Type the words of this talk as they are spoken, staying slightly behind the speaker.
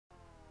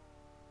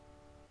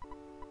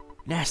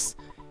Ness,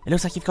 it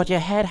looks like you've got your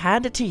head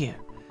handed to you.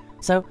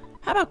 So,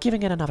 how about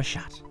giving it another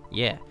shot?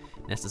 Yeah,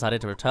 Ness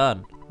decided to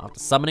return after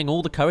summoning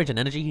all the courage and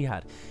energy he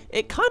had.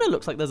 It kind of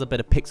looks like there's a bit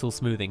of pixel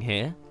smoothing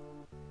here.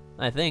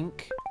 I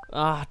think.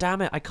 Ah,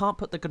 damn it, I can't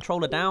put the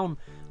controller down.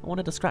 I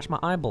wanted to scratch my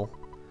eyeball.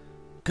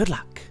 Good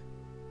luck.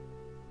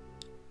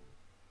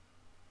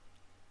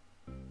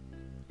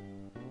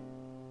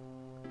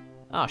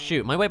 Ah,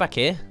 shoot, my way back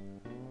here?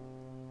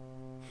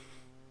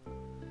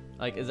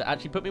 Like, is it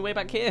actually put me way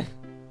back here?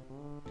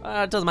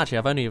 It doesn't matter,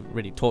 I've only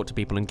really talked to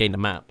people and gained a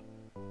map.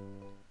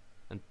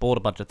 And bought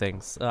a bunch of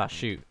things. Ah,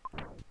 shoot.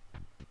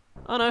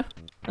 Oh no,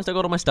 I still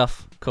got all my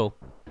stuff. Cool.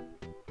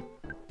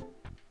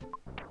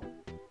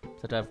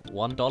 So do I have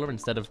 $1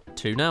 instead of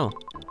 2 now?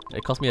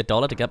 It cost me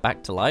 $1 to get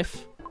back to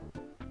life?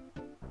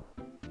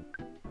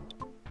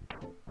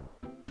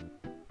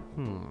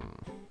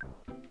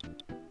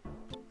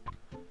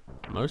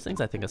 Most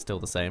things I think are still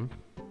the same.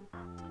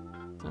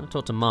 I'll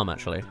talk to Mum,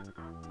 actually.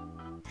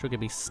 She'll give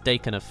me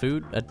steak and a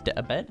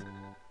bed?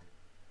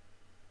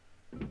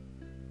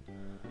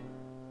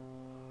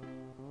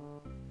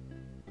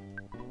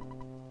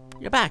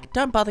 You're back.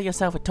 Don't bother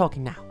yourself with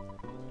talking now.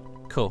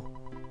 Cool.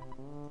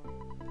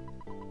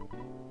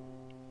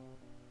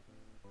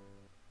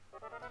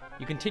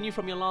 You continue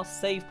from your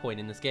last save point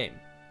in this game.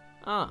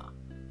 Ah.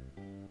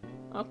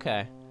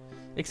 Okay.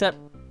 Except,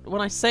 when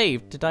I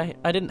saved, I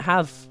didn't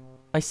have...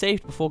 I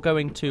saved before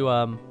going to,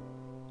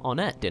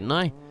 Onett, didn't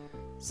I?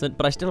 So,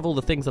 but I still have all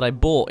the things that I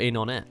bought in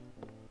Onett.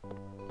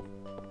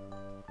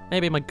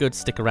 Maybe my goods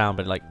stick around,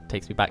 but it, like,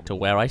 takes me back to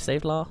where I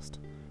saved last?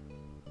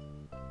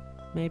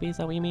 Maybe, is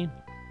that what you mean?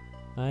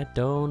 I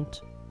don't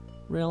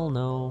real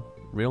know.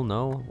 Real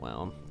know?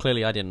 Well,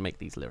 clearly I didn't make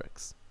these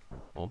lyrics.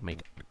 Or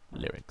make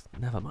lyrics.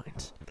 Never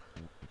mind.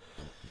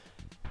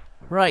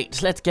 Right,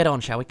 let's get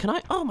on, shall we? Can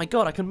I? Oh my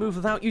god, I can move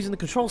without using the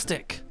control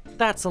stick.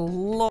 That's a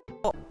lot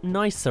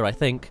nicer, I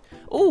think.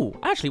 Oh,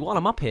 actually, while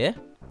I'm up here,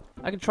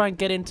 I can try and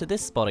get into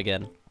this spot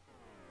again.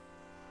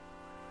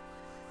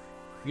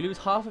 You lose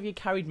half of your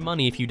carried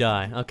money if you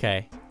die.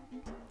 Okay.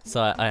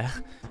 So I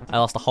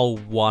lost a whole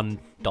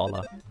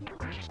 $1.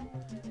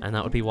 And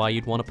that would be why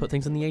you'd want to put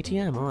things in the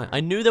ATM. Alright.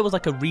 I knew there was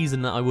like a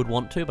reason that I would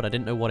want to, but I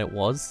didn't know what it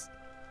was.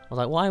 I was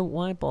like,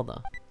 why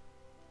bother?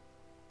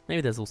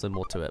 Maybe there's also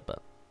more to it,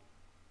 but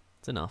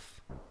it's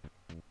enough.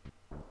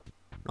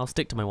 I'll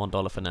stick to my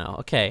 $1 for now.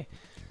 Okay.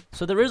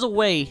 So there is a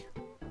way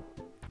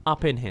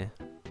up in here.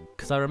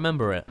 Because I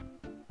remember it.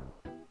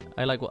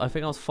 I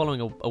think I was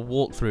following a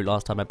walkthrough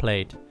last time I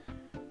played.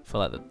 For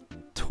like the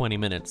 20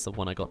 minutes of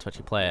when I got to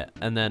actually play it.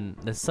 And then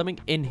there's something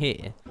in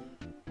here.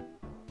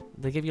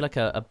 They give you like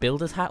a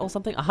builder's hat or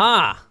something?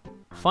 Aha!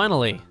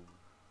 Finally!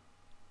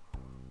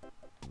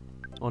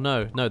 Oh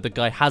no, the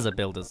guy has a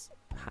builder's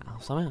hat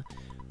or something.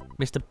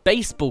 Mr.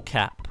 Baseball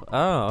Cap.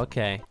 Oh,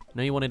 okay.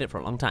 No, you wanted it for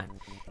a long time.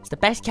 It's the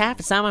best cap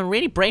for someone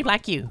really brave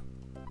like you.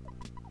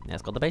 Yeah,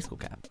 it's got the baseball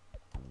cap.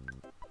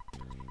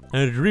 I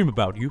had a dream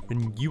about you,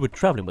 and you were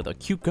traveling with a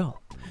cute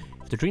girl.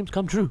 If the dreams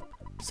come true,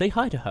 say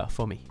hi to her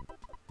for me.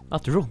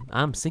 After all,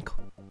 I'm single.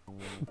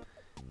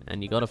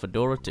 And you got a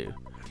fedora too.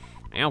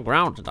 You've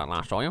grown since I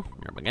last saw you.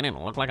 You're beginning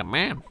to look like a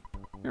man.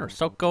 You're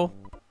so cool.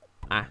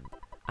 I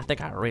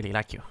think I really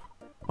like you.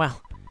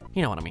 Well,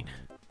 you know what I mean.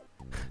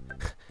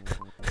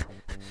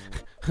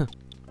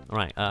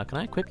 Alright, can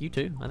I equip you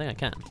too? I think I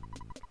can.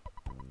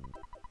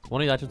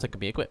 One of the items that can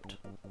be equipped.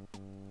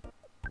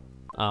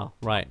 Oh,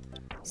 right.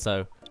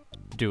 So,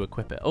 do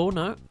equip it. Oh,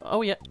 no.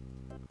 Oh, yeah.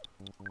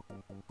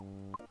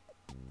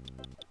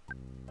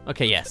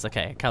 Okay, yes,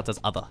 okay. It counts as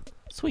other.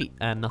 Sweet.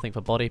 And nothing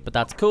for body, but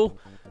that's cool.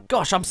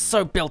 Gosh, I'm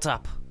so built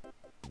up.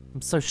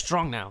 I'm so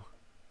strong now.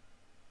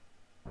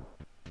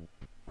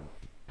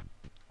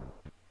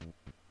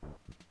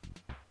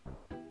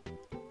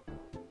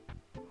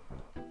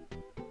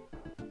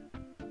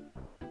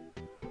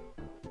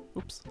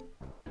 Oops.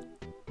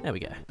 There we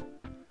go.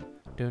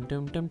 Dun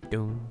dun dun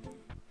dun.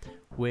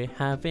 We're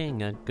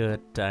having a good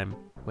time.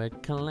 We're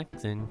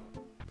collecting.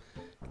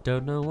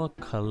 Don't know what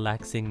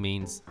collecting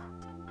means.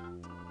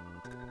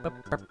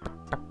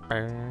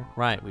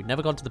 Right, we've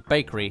never gone to the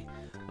bakery.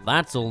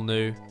 That's all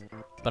new.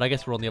 But I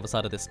guess we're on the other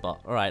side of this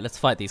spot. Alright, let's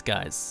fight these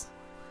guys.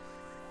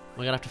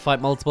 We're gonna have to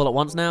fight multiple at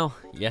once now?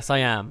 Yes, I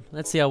am.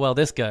 Let's see how well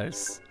this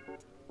goes.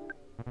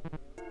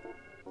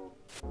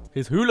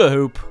 His hula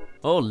hoop.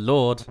 Oh,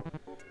 Lord.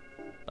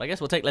 But I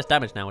guess we'll take less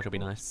damage now, which will be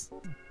nice. I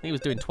think he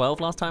was doing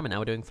 12 last time, and now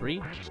we're doing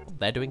 3.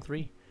 They're doing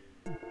 3.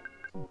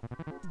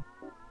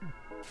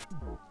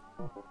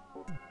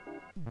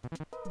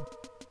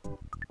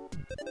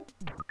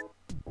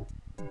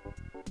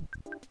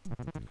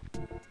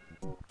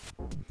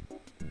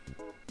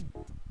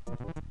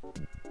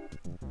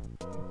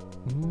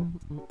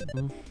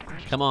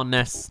 Come on,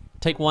 Ness.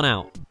 Take one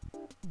out.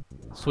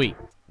 Sweet.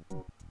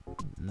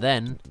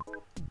 Then,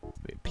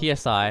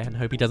 PSI and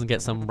hope he doesn't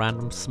get some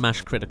random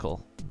smash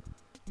critical.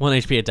 1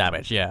 HP of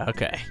damage, yeah,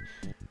 okay.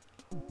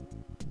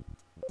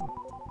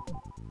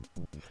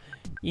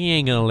 You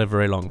ain't gonna live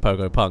very long,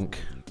 Pogo Punk.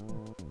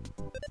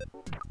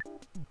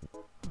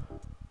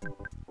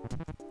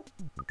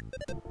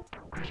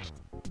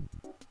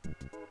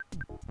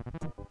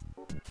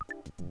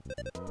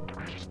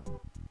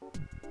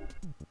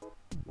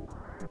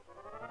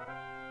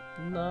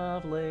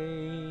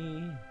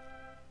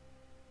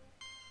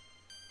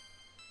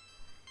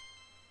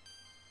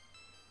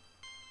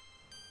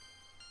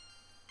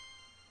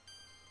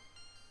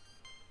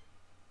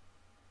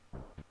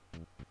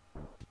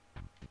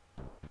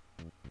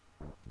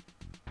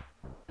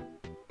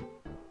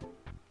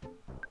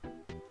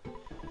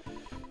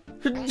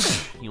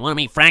 You want to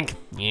meet Frank?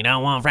 You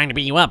don't want Frank to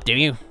beat you up, do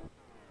you?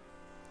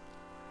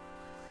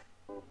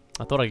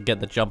 I thought I could get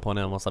the jump on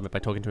him or something by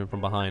talking to him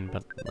from behind,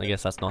 but I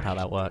guess that's not how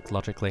that works,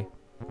 logically.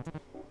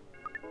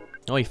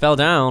 Oh, he fell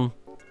down.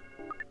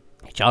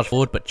 He charged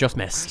forward, but just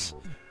missed.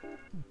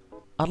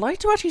 I'd like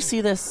to actually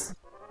see this.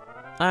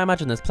 I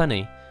imagine there's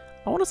plenty.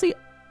 I want to see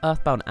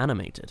Earthbound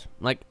animated.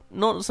 Like,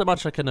 not so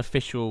much like an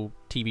official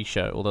TV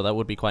show, although that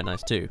would be quite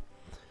nice too.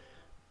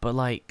 But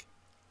like,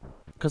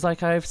 because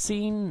like I've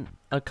seen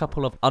a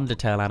couple of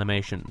Undertale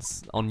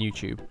animations on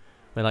YouTube,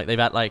 where like they've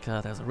had like,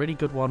 there's a really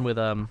good one with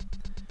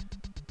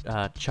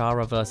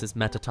Chara versus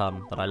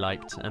Metaton that I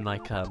liked, and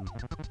like I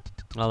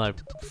don't know,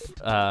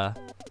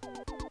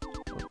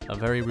 a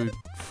very rude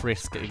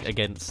Frisk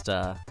against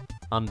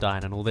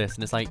Undyne and all this,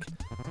 and it's like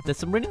there's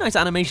some really nice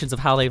animations of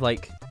how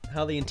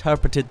they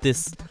interpreted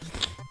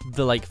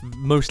the like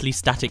mostly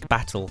static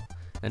battle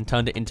and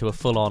turned it into a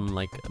full-on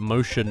like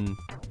motion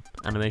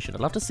animation. I'd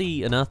love to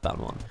see an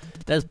Earthbound one.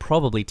 There's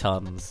probably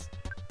tons.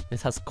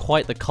 This has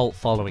quite the cult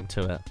following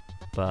to it,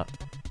 but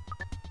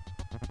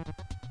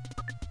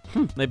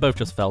they both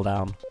just fell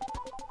down.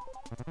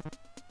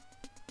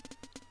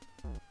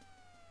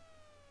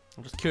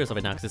 I'm just curious of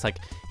it now, because it's like,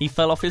 he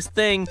fell off his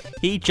thing,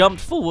 he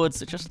jumped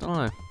forwards, it just, I don't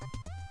know.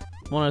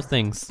 One of those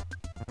things.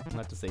 I'd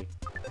like to see.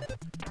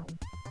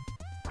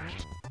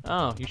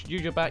 Oh, you should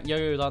use your back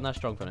yo-yos aren't that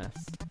strong for this.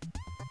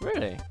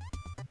 Really?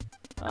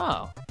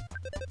 Oh.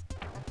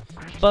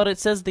 But it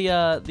says the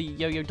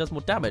yo-yo does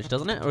more damage,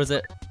 doesn't it? Or is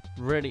it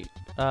really,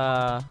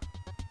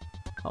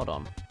 hold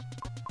on.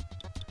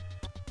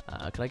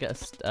 Can I get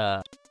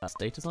a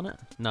status on it?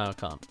 No, I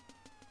can't.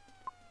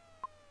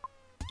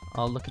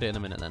 I'll look at it in a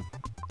minute then.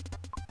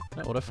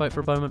 Wait, auto fight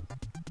for a moment.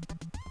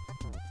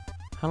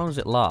 How long does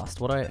it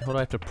last? What do I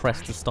have to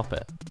press to stop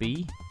it?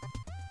 B?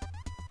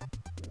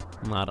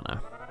 I don't know.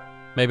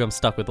 Maybe I'm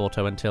stuck with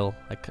auto until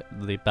like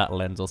the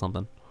battle ends or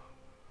something.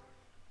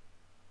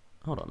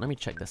 Hold on, let me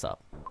check this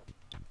up.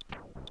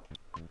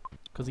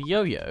 Because a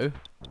yo-yo,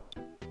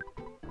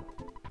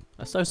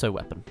 a so-so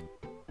weapon.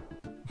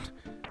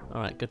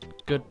 Alright,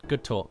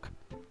 good talk.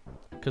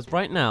 Because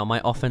right now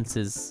my offense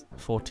is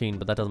 14,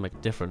 but that doesn't make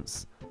a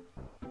difference.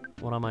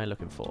 What am I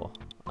looking for?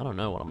 I don't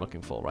know what I'm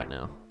looking for right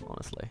now,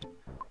 honestly.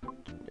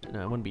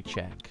 No, it wouldn't be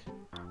check.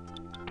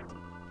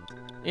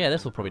 Yeah,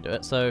 this will probably do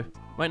it. So,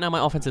 right now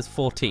my offense is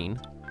 14.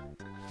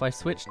 If I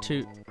switch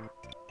to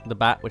the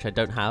bat, which I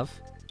don't have,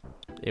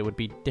 it would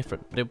be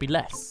different. It would be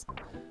less.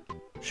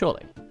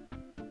 Surely.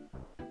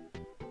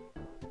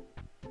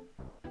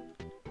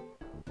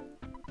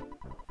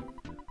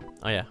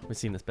 Oh yeah, we've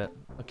seen this bit.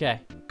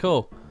 Okay,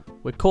 cool.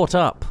 We're caught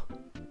up.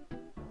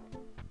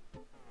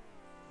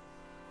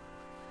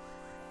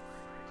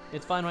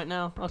 It's fine right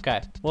now?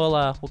 Okay.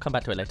 We'll come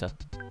back to it later.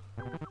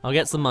 I'll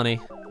get some money.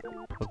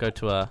 We'll go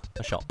to a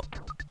shop.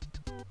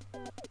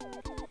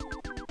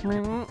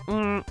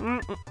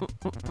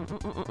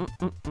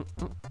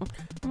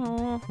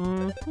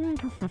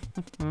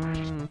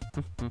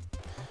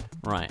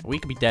 Right, we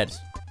could be dead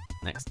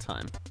next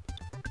time.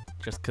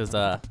 Just because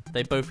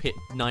they both hit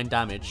 9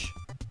 damage.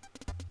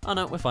 Oh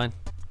no, we're fine.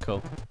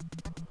 Cool.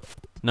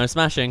 No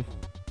smashing.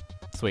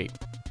 Sweet.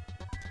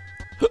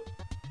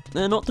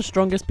 They're not the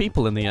strongest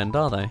people in the end,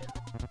 are they?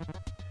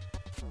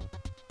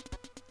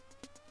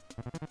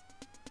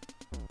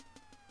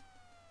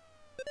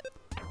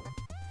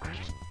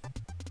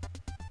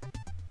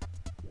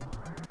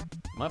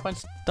 Might find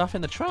stuff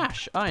in the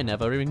trash. I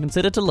never even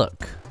considered to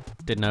look.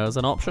 Didn't know it was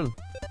an option.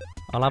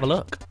 I'll have a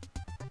look.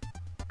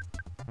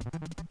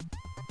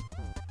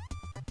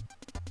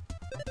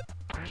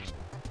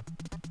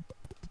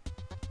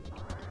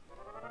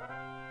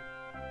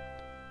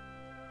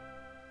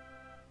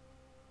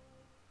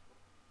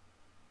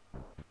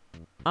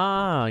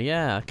 Ah,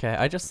 yeah, okay.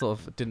 I just sort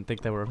of didn't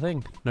think they were a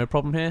thing. No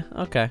problem here?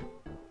 Okay.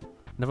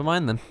 Never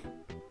mind then.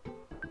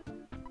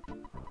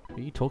 Who are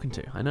you talking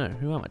to? I know.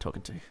 Who am I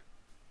talking to?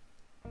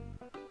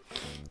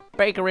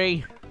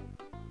 Bakery!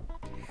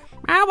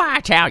 I want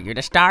to tell you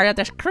the story of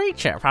this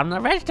creature from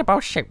the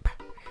vegetable soup.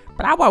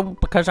 But I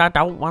won't because I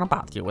don't want to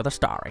bother you with a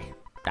story.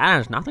 That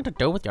has nothing to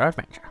do with your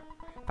adventure.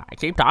 If I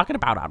keep talking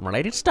about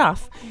unrelated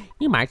stuff,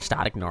 you might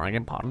start ignoring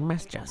important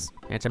messages.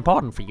 It's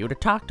important for you to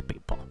talk to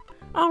people.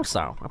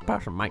 Also, a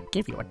person might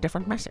give you a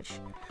different message,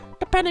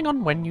 depending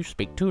on when you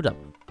speak to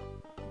them.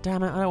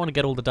 Damn it, I don't want to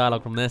get all the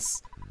dialogue from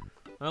this.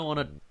 I don't want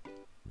to...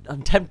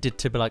 I'm tempted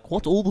to be like,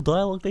 what's all the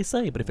dialogue they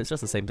say? But if it's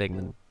just the same thing,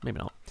 then maybe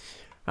not.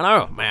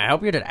 Hello, may I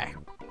help you today?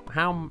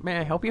 How may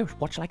I help you?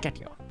 What should I get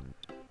you?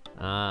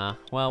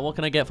 Well, what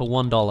can I get for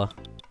 $1?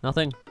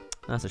 Nothing?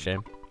 That's a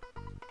shame.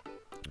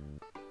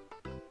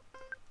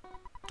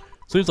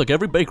 Seems like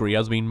every bakery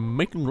has been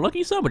making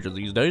lucky sandwiches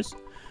these days.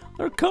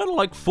 They're kind of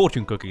like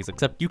fortune cookies,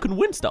 except you can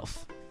win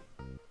stuff.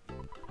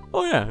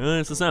 Oh yeah,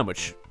 it's a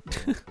sandwich.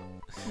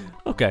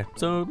 Okay,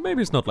 so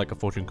maybe it's not like a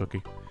fortune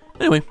cookie.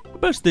 Anyway, the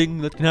best thing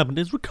that can happen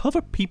is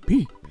recover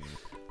PP.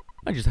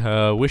 I just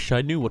wish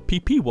I knew what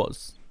PP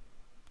was.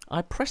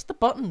 I pressed the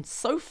button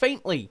so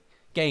faintly,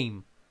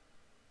 game.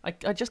 I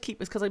just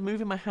keep, it's because I'm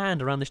moving my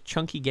hand around this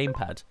chunky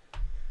gamepad.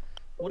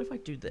 What if I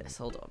do this?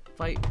 Hold on. If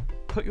I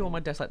put you on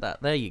my desk like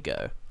that, there you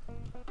go.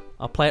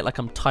 I'll play it like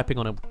I'm typing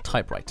on a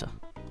typewriter.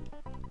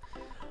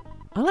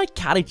 I like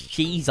cottage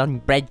cheese on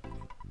bread.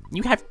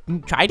 You have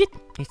tried it?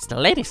 It's the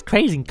latest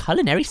craze in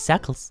culinary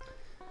circles.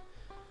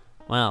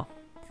 Wow,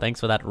 thanks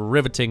for that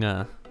riveting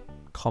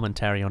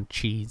commentary on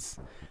cheese.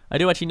 I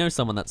do actually know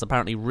someone that's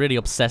apparently really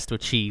obsessed with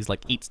cheese,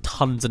 like eats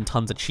tons and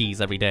tons of cheese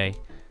every day.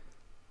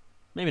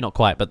 Maybe not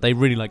quite, but they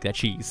really like their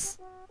cheese.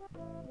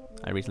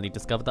 I recently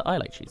discovered that I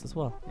like cheese as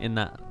well, in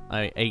that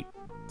I ate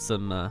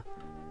some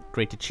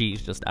grated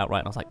cheese just outright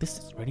and I was like, this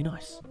is really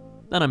nice.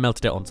 Then I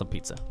melted it on some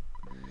pizza.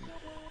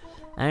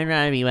 I'd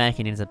rather be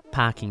working as a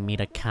parking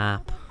meter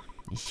cop.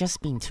 It's just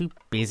been too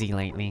busy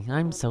lately.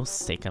 I'm so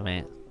sick of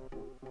it.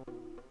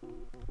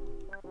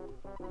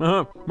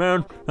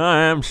 Man,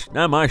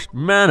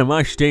 am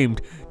I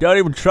steamed. Don't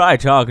even try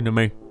talking to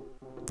me.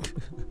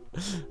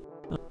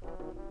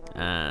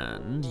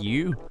 And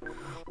you?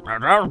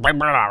 Those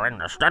people are in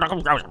the state of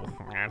confusion.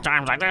 At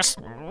times like this,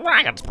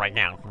 riots break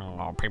out.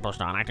 Or people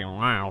start acting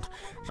wild.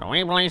 So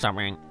we police are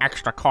being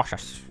extra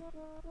cautious.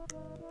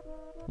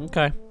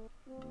 Okay.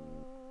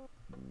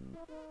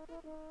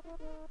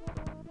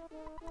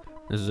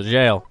 This is a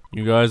jail.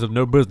 You guys have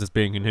no business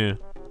being in here.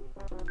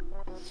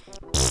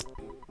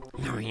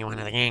 No, you one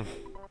of the gang.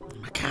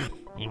 I'm a cop,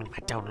 even if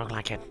I don't look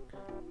like it.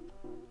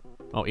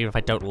 Oh, even if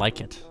I don't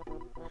like it.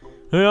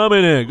 Hey, I'm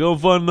in here. Go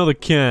find another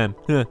can.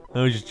 I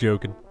was just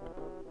joking.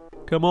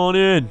 Come on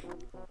in.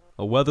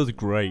 The weather's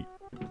great.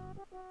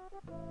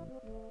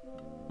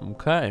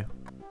 Okay.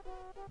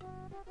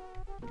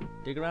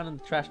 Dig around in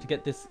the trash to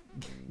get this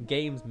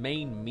game's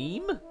main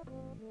meme?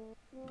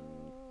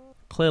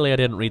 Clearly I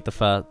didn't read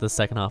the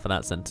second half of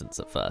that sentence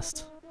at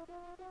first.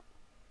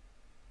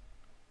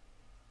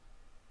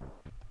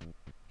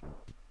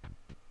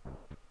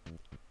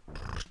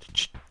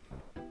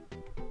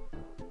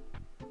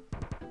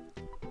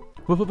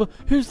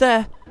 Who's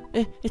there?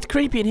 It's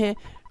creepy in here.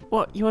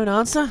 What, you won't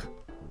answer?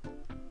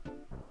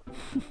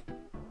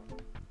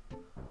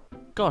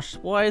 Gosh,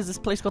 why has this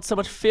place got so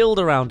much field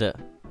around it?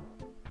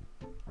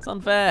 It's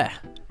unfair.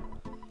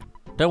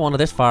 Don't wander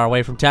this far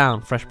away from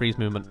town. Fresh breeze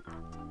movement.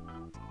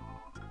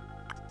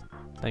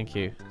 Thank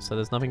you. So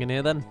there's nothing in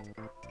here then?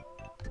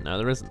 No,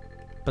 there isn't.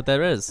 But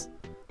there is.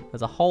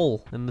 There's a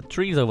hole in the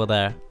trees over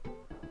there.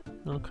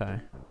 Okay.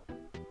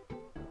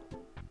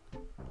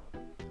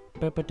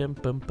 No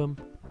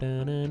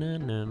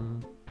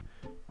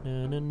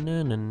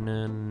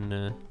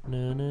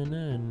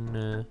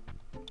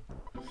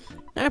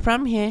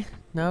problem here.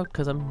 No,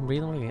 because I'm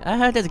reading. I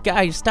heard there's a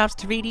guy who stops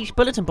to read each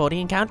bulletin board he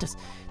encounters.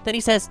 Then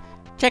he says,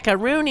 "Check a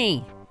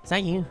Rooney." Is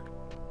that you?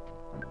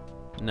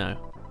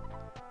 No.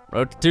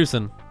 Road to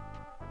Tucson.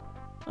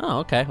 Oh,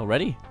 okay,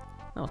 already?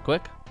 That was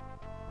quick.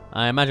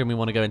 I imagine we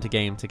want to go into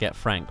game to get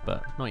Frank,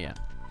 but not yet.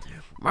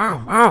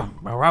 Oh,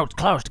 the road's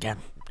closed again.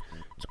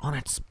 It's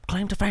Onett's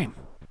claim to fame.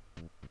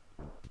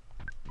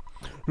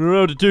 The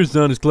road to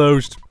Tucson is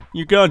closed.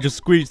 You can't just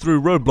squeeze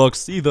through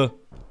roadblocks either.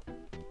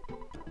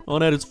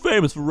 Onett is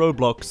famous for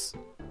roadblocks.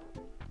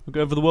 We're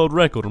going for the world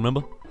record,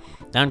 remember?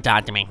 Don't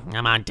talk to me.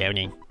 I'm on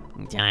duty.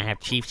 Until I have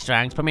Chief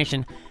Strong's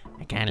permission,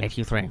 I can't let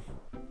you through.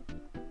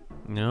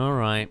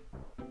 Alright.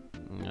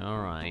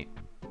 Alright.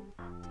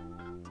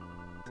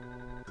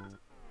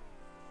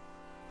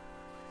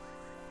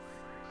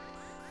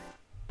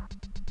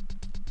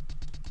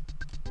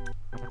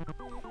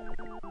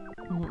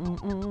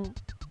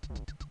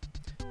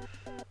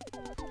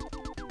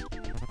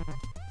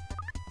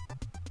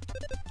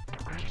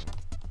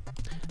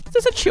 Is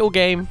this a chill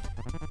game?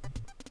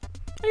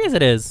 I guess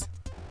it is.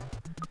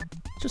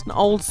 Just an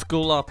old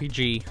school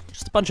RPG.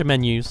 Just a bunch of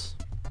menus.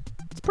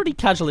 It's a pretty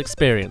casual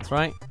experience,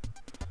 right?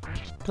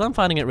 Because I'm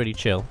finding it really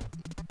chill.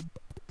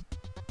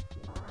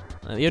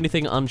 The only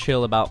thing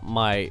unchill about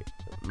my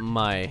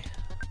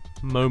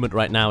moment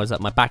right now is that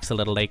my back's a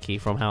little achy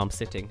from how I'm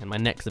sitting and my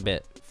neck's a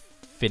bit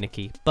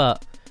finicky.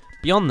 But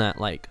beyond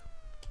that, like,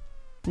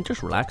 I'm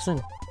just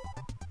relaxing.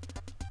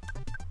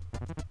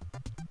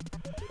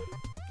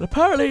 And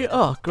apparently,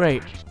 oh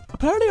great.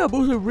 Apparently I'm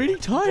also really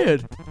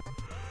tired.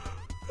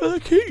 And I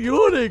keep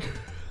yawning.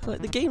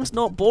 Like, the game's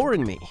not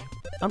boring me.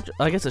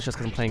 I guess it's just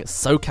because I'm playing it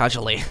so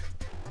casually.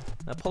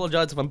 I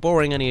apologize if I'm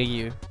boring any of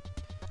you.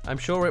 I'm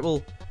sure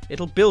it'll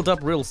build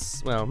up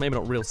well, maybe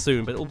not real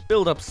soon, but it'll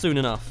build up soon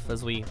enough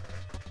as we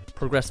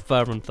progress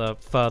further and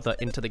further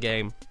into the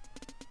game.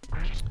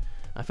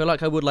 I feel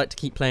like I would like to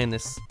keep playing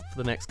this for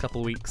the next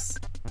couple weeks.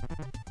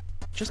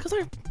 Just because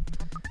I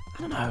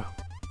don't know.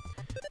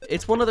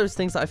 It's one of those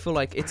things that I feel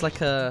like it's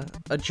like a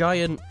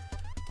giant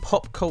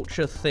pop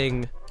culture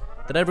thing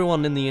that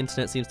everyone in the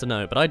internet seems to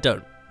know, but I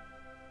don't.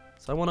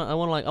 So I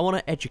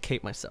wanna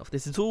educate myself.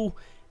 This is all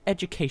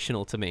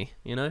educational to me,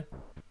 you know?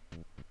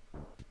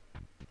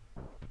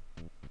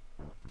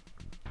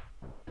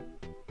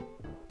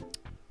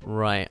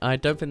 Right, I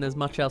don't think there's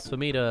much else for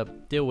me to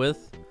deal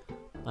with.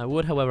 I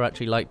would, however,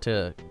 actually like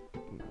to...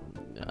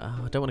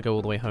 I don't want to go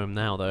all the way home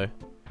now, though.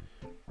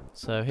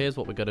 So here's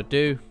what we're going to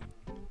do.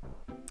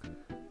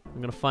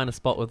 I'm gonna find a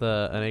spot with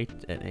an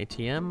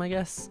ATM, I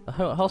guess.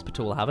 A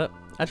hospital will have it.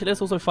 Actually,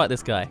 let's also fight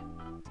this guy.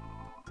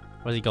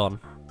 Where's he gone?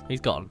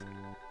 He's gone.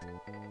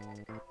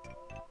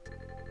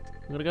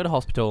 I'm gonna go to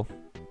hospital.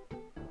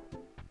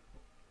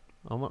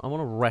 I want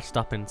to rest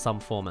up in some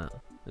format,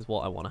 is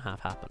what I want to have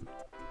happen.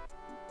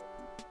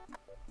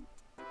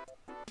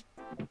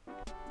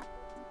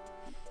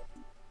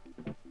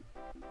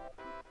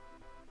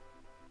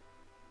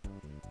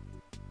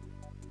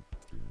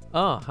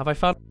 Ah, have I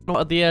found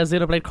out the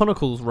Xenoblade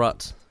Chronicles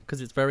rut?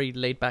 Because it's very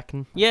laid back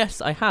and... Yes,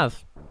 I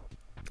have.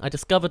 I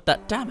discovered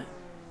that... Damn it.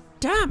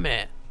 Damn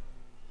it!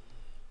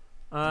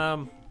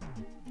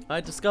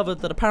 I discovered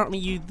that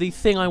apparently the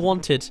thing I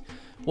wanted,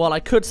 while I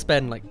could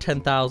spend like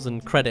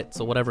 10,000 credits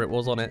or whatever it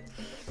was on it,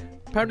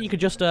 apparently you could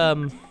just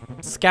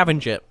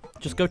scavenge it.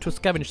 Just go to a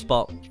scavenge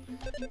spot.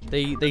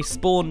 They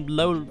spawn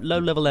low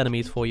level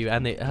enemies for you,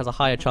 and it has a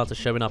higher chance of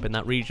showing up in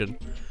that region.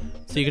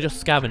 So you could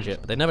just scavenge it,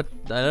 but they never,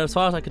 as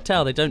far as I could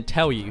tell, they don't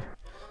tell you.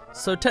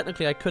 So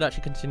technically I could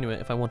actually continue it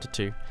if I wanted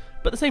to.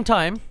 But at the same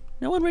time,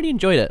 no one really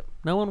enjoyed it.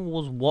 No one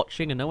was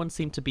watching and no one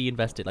seemed to be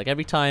invested. Like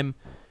every time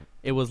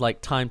it was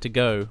like time to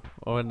go,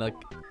 or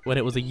when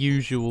it was a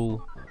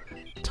usual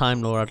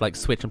time where I'd like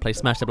switch and play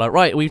Smash, they'd be like,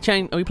 right, are we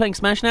playing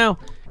Smash now?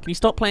 Can you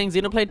stop playing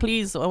Xenoblade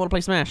please? I want to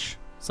play Smash.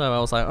 So I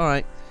was like,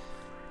 alright,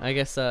 I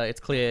guess it's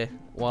clear,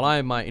 while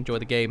I might enjoy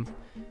the game,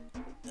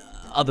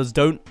 others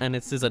don't, and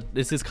this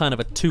is kind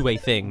of a two-way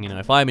thing. You know,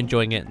 if I'm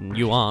enjoying it and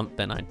you aren't,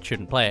 then I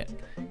shouldn't play it.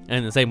 And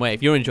in the same way,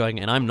 if you're enjoying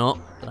it and I'm not,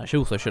 then I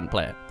also shouldn't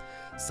play it.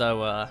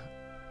 So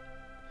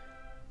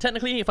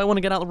technically, if I want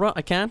to get out of the rut,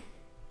 I can.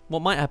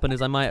 What might happen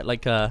is I might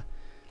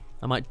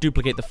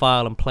duplicate the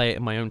file and play it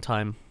in my own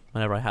time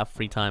whenever I have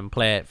free time,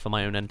 play it for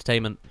my own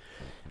entertainment.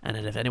 And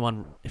then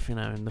if you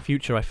know, in the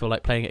future I feel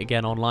like playing it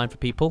again online for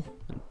people,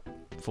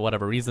 for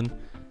whatever reason,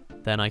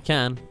 then I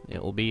can. It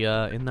will be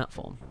in that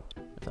form.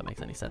 If that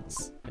makes any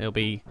sense. I'll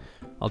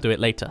do it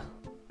later.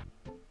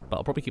 But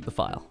I'll probably keep the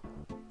file.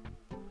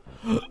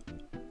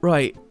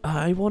 Right,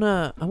 I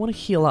wanna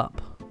heal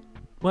up.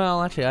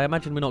 Well, actually, I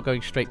imagine we're not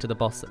going straight to the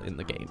boss in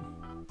the game.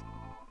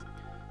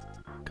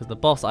 Because the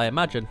boss, I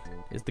imagine,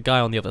 is the guy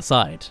on the other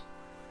side.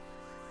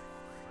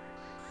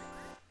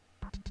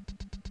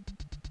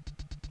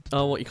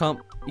 Oh, what, you can't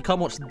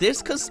watch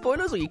this because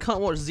spoilers, or you can't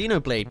watch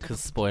Xenoblade because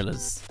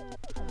spoilers?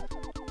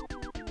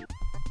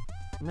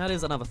 That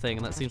is another thing,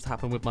 and that seems to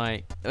happen with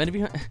my...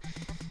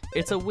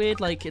 It's a weird,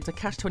 like, it's a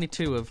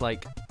catch-22 of,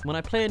 like, when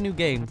I play a new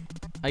game,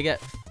 I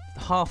get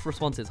half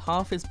responses.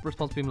 Half is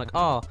response being like,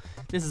 oh,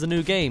 this is a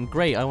new game,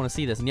 great, I want to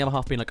see this. And the other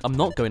half being like, I'm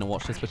not going to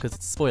watch this because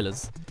it's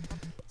spoilers.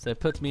 So it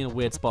puts me in a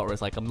weird spot where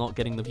it's like, I'm not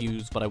getting the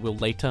views, but I will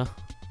later.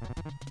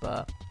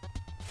 But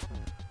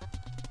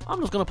I'm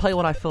just going to play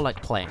what I feel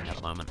like playing at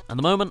the moment. At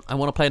the moment, I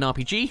want to play an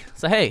RPG,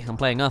 so hey, I'm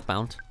playing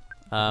Earthbound.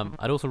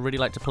 I'd also really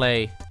like to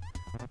play...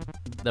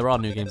 There are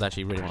new games I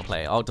actually really want to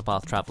play.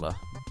 Octopath Traveler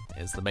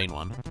is the main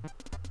one.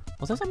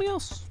 Was there something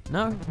else?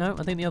 No,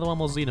 I think the other one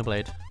was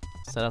Xenoblade.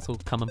 So that's all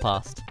come and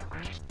passed.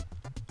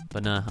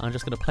 But no, I'm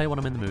just going to play what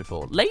I'm in the mood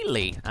for.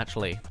 Lately,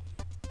 actually.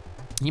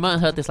 You might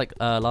have heard this like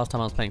last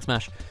time I was playing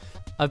Smash.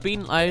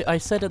 I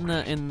said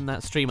in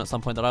that stream at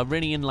some point that I'm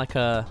really in like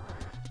an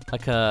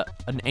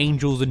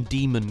angels and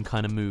demon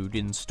kind of mood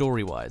in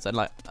story-wise. And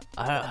like,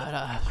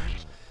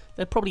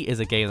 there probably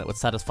is a game that would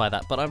satisfy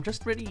that, but I'm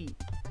just really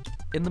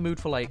in the mood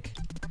for like,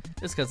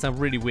 this is gonna sound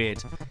really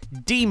weird,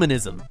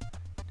 demonism,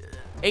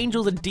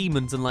 angels and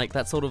demons, and like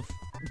that sort of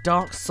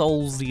Dark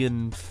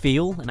Soulsian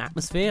feel and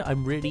atmosphere.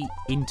 I'm really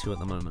into at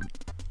the moment.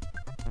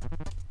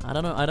 I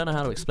don't know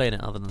how to explain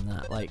it other than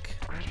that. Like,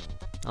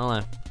 I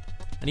don't know.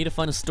 I need to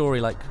find a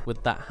story like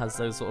with that has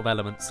those sort of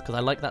elements, because I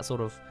like that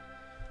sort of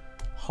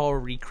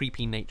horror-y,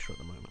 creepy nature at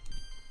the moment.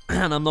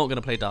 And I'm not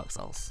gonna play Dark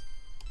Souls.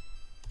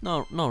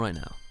 No, not right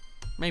now.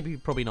 Maybe,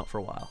 probably not for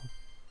a while.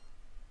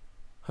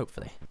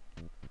 Hopefully.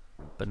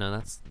 But no,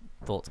 that's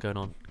thoughts going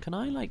on. Can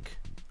I, like...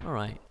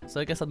 Alright, so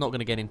I guess I'm not going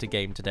to get into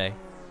game today.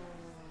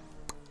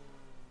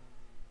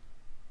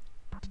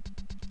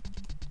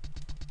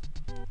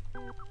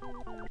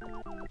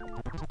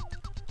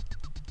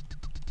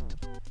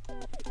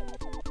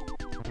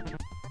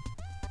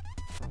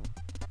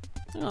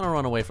 I'm going to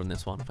run away from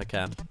this one if I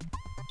can.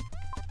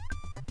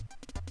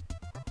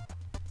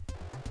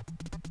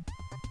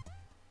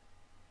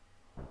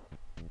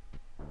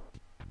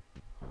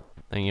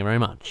 Thank you very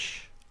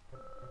much.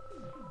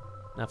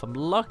 Now, if I'm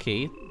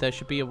lucky, there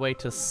should be a way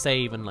to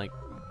save and, like,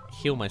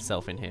 heal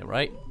myself in here,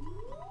 right?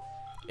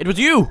 It was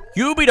you!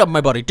 You beat up my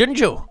buddy, didn't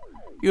you?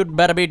 You'd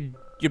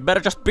better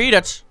just beat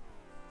it!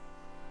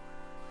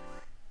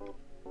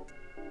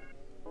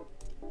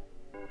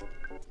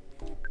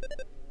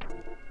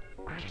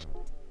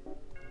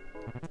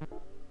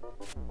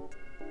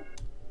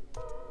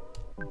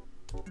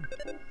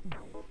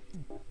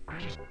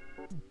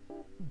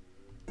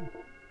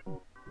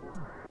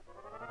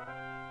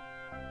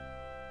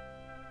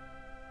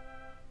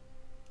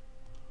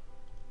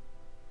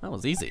 That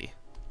was easy.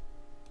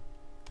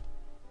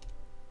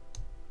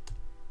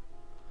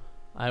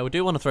 I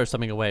do want to throw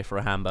something away for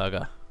a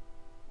hamburger.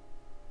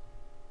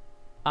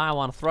 I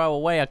want to throw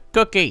away a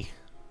cookie.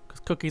 Because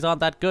cookies aren't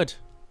that good.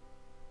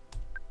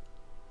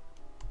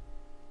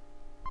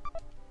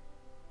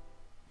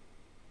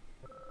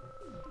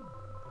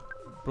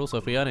 But also,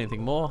 if we earn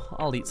anything more,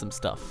 I'll eat some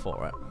stuff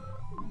for it.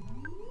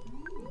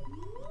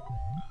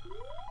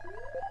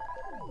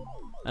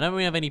 I don't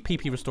really have any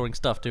PP restoring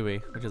stuff, do we?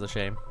 Which is a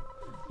shame.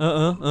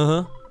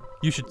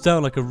 You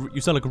sound like a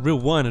real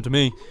whiner to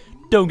me.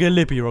 Don't get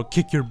lippy or I'll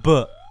kick your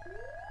butt.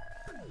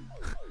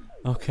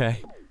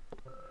 Okay.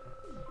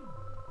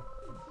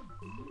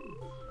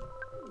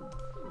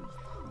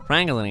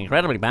 Frank is an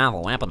incredibly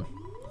powerful weapon.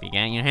 If you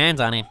get your hands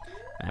on it,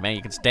 I bet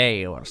you can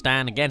stay or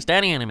stand against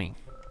any enemy.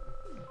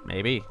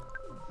 Maybe.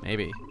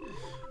 Maybe.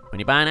 When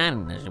you buy an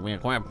item, we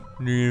equip.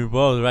 You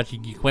bother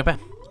actually equip it.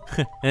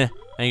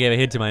 I gave a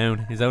hit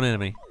to his own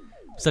enemy.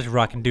 Such a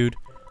rockin' dude.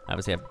 I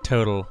obviously have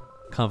total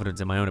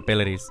confidence in my own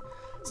abilities.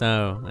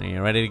 So, are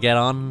you ready to get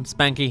on,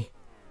 Spanky?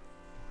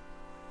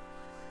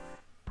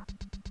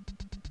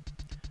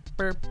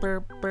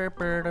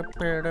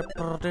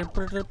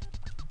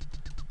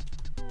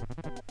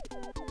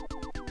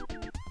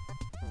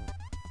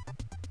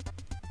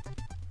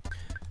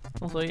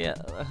 Also, yeah,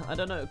 I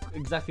don't know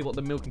exactly what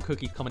the milk and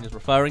cookie comment is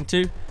referring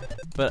to,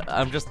 but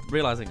I'm just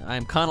realizing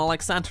I'm kind of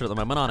like Santa at the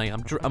moment, aren't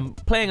I? I'm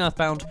playing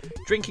Earthbound,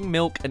 drinking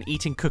milk and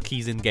eating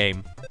cookies in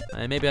game.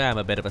 Maybe I am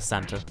a bit of a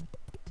Santa.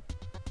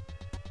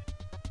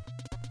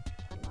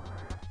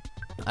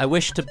 I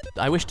wish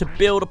to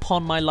build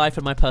upon my life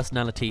and my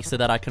personality so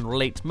that I can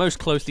relate most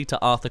closely to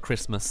Arthur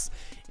Christmas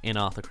in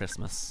Arthur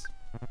Christmas.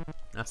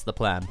 That's the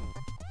plan.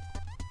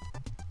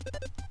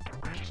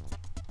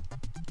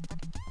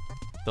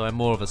 Though I'm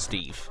more of a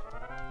Steve.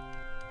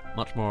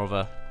 Much more of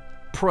a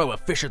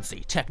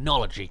pro-efficiency,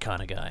 technology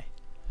kind of guy.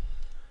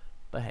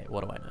 But hey,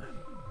 what do I know?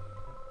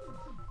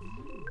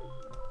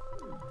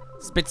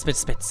 Spit, spit,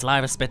 spit,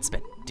 saliva, spit,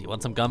 spit. Do you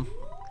want some gum?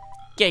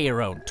 Get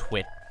your own,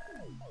 twit.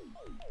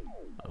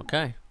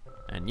 Okay.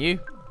 And you?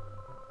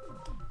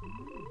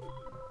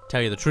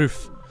 Tell you the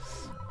truth,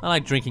 I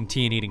like drinking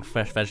tea and eating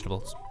fresh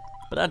vegetables.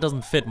 But that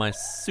doesn't fit my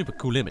super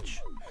cool image.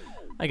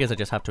 I guess I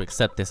just have to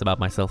accept this about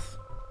myself.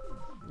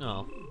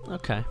 Oh,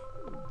 okay.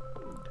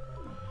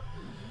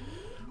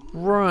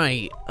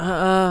 Right.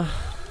 I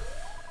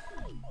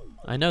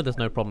know there's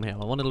no problem here.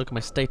 I want to look at my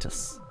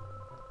status.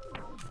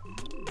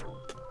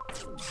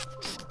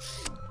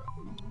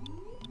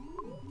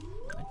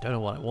 I don't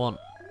know what I want.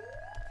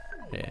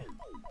 Here.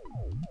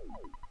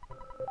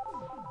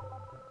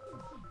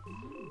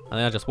 I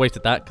think I just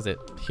wasted that because it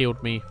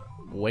healed me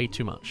way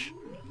too much.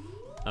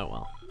 Oh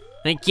well.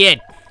 Hey kid,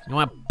 you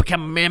want to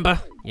become a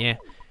member? Yeah.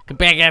 Come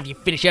back after you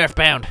finish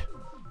Earthbound.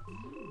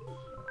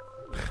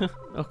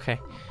 Okay.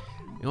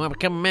 You want to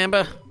become a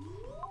member?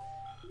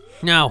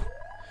 No.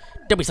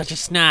 Don't be such a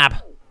snob.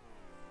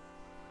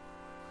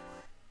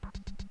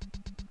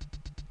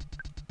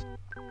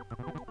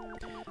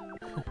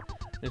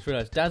 Just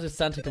realised, Daz is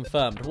Santa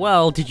confirmed.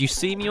 Well, did you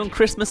see me on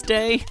Christmas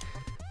Day?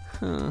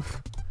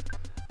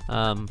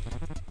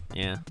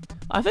 Yeah.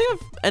 I think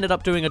I've ended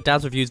up doing a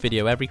Daz Reviews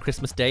video every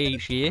Christmas Day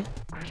each year.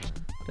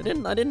 But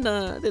I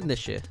didn't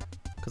this year.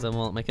 Because I'm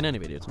not making any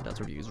videos on Daz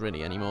Reviews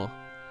really anymore.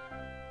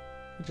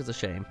 Which is a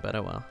shame, but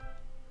oh well.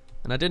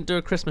 And I didn't do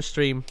a Christmas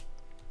stream.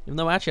 Even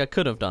though actually I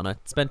could have done. I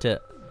spent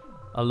it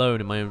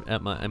alone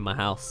in my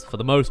house for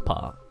the most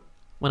part.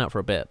 Went out for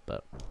a bit,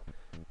 but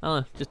I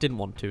don't know, just didn't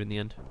want to in the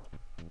end.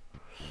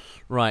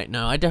 Right,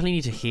 no, I definitely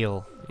need to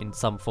heal in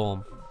some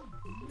form.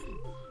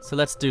 So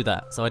let's do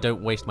that, so I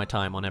don't waste my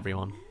time on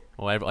everyone.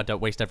 Or I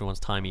don't waste everyone's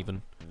time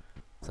even.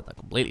 Said that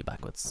completely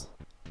backwards.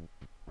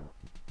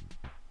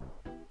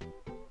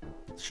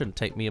 Shouldn't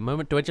take me a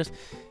moment. Do I just...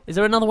 Is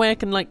there another way I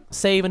can, like,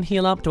 save and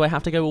heal up? Do I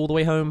have to go all the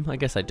way home? I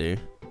guess I do.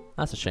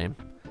 That's a shame.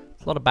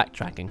 It's a lot of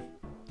backtracking.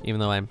 Even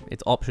though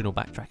it's optional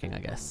backtracking, I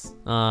guess.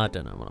 I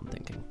don't know what I'm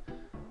thinking.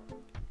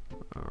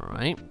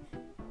 Alright.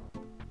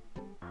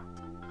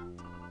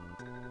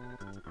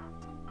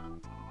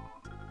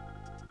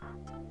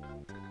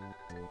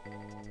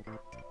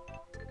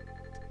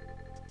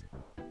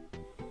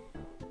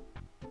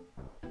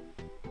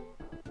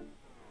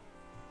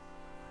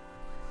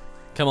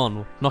 Come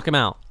on, knock him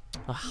out.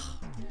 Ugh.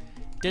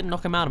 Didn't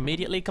knock him out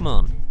immediately, come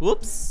on.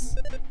 Whoops.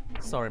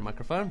 Sorry,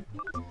 microphone.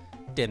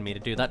 Didn't mean to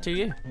do that to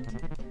you.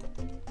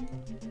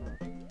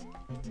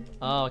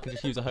 Oh, I can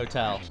just use a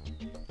hotel.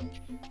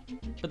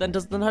 But then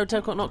does the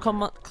hotel not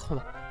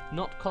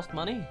cost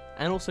money?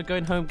 And also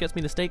going home gets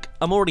me the steak?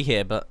 I'm already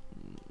here, but...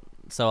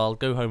 So I'll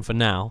go home for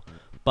now.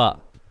 But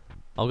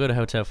I'll go to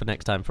hotel for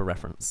next time for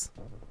reference.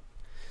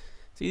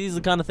 See, these are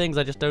the kind of things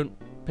I just don't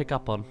pick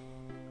up on.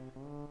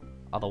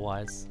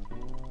 Otherwise.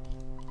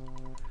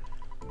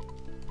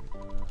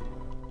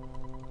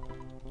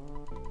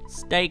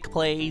 Steak,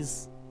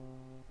 please.